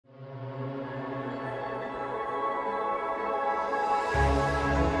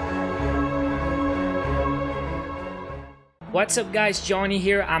What's up guys, Johnny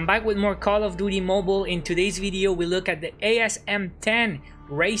here. I'm back with more Call of Duty Mobile. In today's video we look at the ASM-10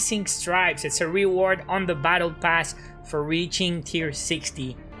 Racing Stripes. It's a reward on the battle pass for reaching tier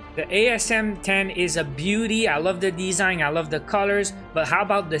 60. The ASM-10 is a beauty. I love the design, I love the colors, but how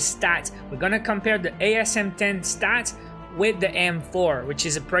about the stats? We're gonna compare the ASM-10 stats with the M4, which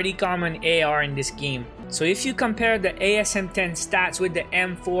is a pretty common AR in this game. So if you compare the ASM-10 stats with the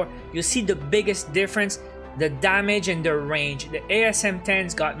M4, you'll see the biggest difference: the damage and the range. The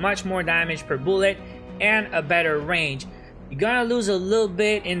ASM-10's got much more damage per bullet and a better range. You're gonna lose a little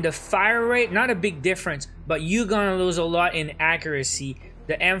bit in the fire rate, not a big difference, but you're gonna lose a lot in accuracy.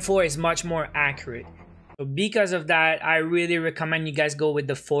 The M4 is much more accurate. So because of that, I really recommend you guys go with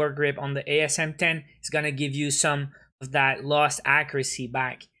the foregrip on the ASM-10. It's gonna give you some of that lost accuracy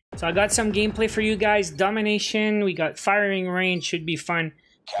back. So I got some gameplay for you guys. Domination, we got firing range, should be fun.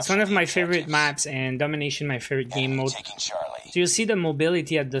 It's one of my favorite maps, and Domination my favorite game mode. So you'll see the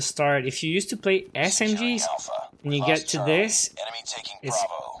mobility at the start. If you used to play SMGs, when you get to this, it's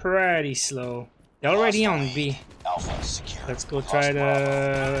pretty slow. They're already on B. Let's go try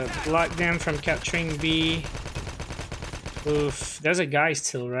to block them from capturing B. Oof, there's a guy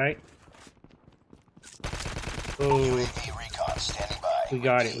still, right? Oh, we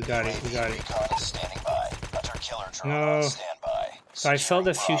got it, we got it, we got it. No. So I felt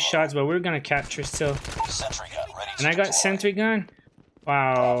a few shots, but we're gonna capture still. And I got sentry gun.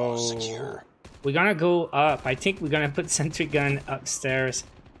 Wow. We're gonna go up. I think we're gonna put sentry gun upstairs.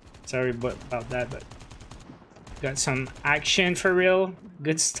 Sorry about that, but got some action for real.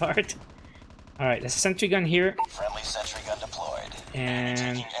 Good start. All right, there's a sentry gun here. Friendly sentry gun deployed.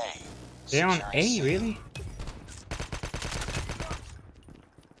 And they're on A, really?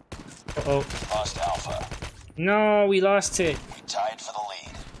 Uh-oh. Lost Alpha. No, we lost it. We tied for the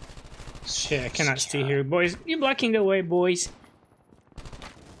lead. Shit, I cannot stay here, boys. You're blocking the way, boys.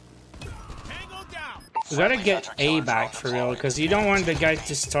 We gotta get A back for real, because you don't want the guy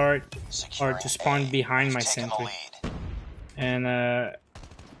to start or to spawn behind my sentry. And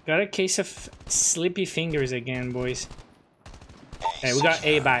got a case of sleepy fingers again, boys. Hey, we got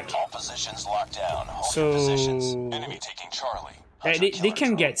A back. So they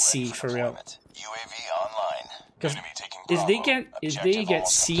can get C for real. Because if they get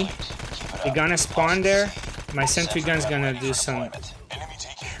C, they're gonna spawn there. My sentry gun's gonna do some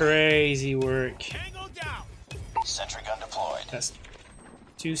crazy work. Sentry gun deployed. That's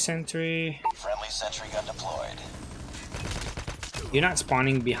 2 sentry. Friendly sentry gun deployed. You're not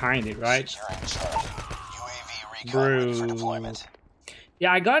spawning behind it, right? Bro.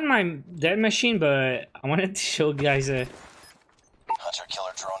 Yeah, I got my dead machine, but I wanted to show you guys Hunter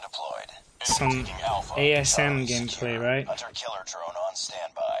killer drone deployed. some ASM gameplay, right? Hunter killer drone on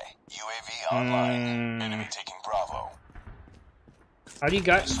standby. UAV online. Enemy taking Bravo. How do you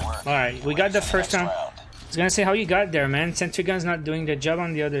got? All right, we got the first round. I was gonna say, how you got there, man? Sentry gun's not doing the job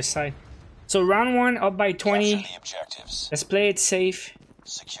on the other side. So round 1 up by 20. Let's play it safe.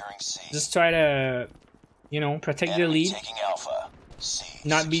 Securing C. Just try to, you know, protect the lead. Alpha. C.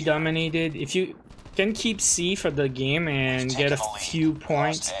 Not be dominated. If you can keep C for the game and get a few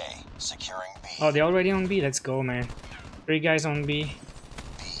points. Oh, they're already on B. Let's go, man. 3 guys on B.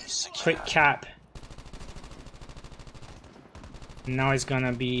 Quick cap. Now it's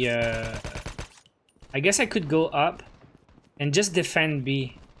gonna be I guess I could go up and just defend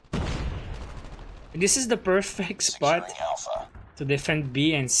B. This is the perfect spot to defend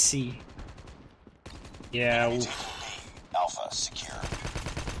B and C. Yeah. Alpha secure.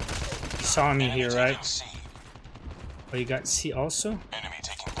 You saw me here, right? Oh, you got C also? Enemy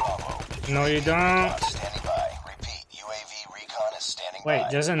taking Bravo. No, you don't. Standing by. Repeat. UAV recon is standing Wait, by.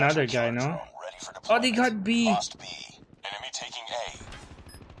 there's another guy, no? Oh, they got B. Lost B. Enemy taking A.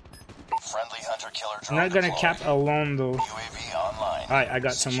 Friendly hunter killer I'm not gonna cap alone though. UAV online. Alright, I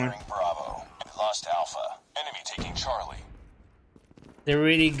got someone. Bravo. Lost Alpha. Enemy taking Charlie. They're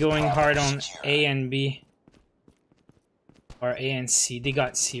really going hard on A and B. Or A and C. They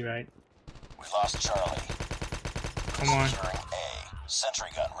got C, right? We lost Charlie. Come on. Securing A. Sentry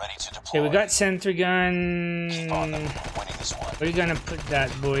gun ready to deploy. Okay, we got sentry gun. Keep on them. We're winning this one. Where are you gonna put that,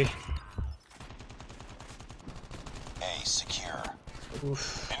 boy? A secure.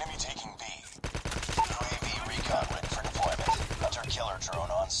 Oof. Enemy taking B. UAV recon ready for deployment. Hunter killer drone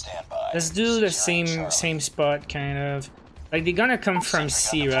on standby. Let's do the same spot, kind of. Like, they're gonna come from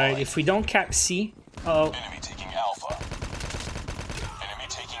C, right? If we don't cap C, oh. Enemy taking Alpha. Enemy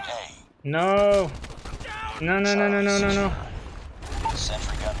taking A. No. No.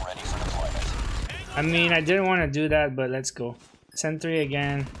 Sentry gun ready for deployment. I mean, I didn't want to do that, but let's go. Sentry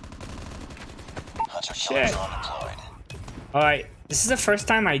again. Hunter killer drone deployed. Alright, this is the first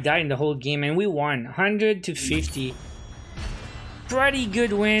time I died in the whole game, and we won 100 to 50. Pretty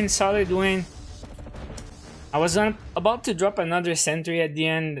good win, solid win. I was about to drop another sentry at the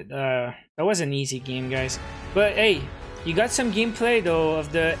end. That was an easy game, guys. But hey, you got some gameplay though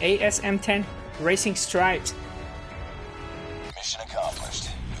of the ASM-10 Racing Stripes. Mission accomplished.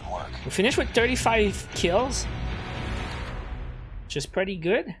 Good work. We finished with 35 kills, which is pretty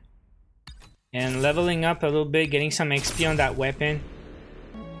good. And leveling up a little bit, getting some XP on that weapon.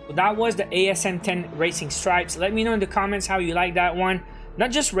 So that was the ASM-10 Racing Stripes. Let me know in the comments how you like that one.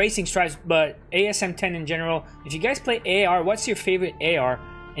 Not just Racing Stripes, but ASM-10 in general. If you guys play AR, what's your favorite AR?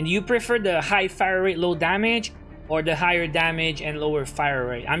 And do you prefer the high fire rate, low damage, or the higher damage and lower fire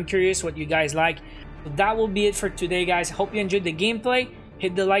rate? I'm curious what you guys like. So that will be it for today, guys. Hope you enjoyed the gameplay.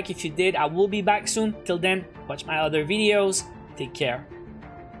 Hit the like if you did. I will be back soon. Till then, watch my other videos. Take care.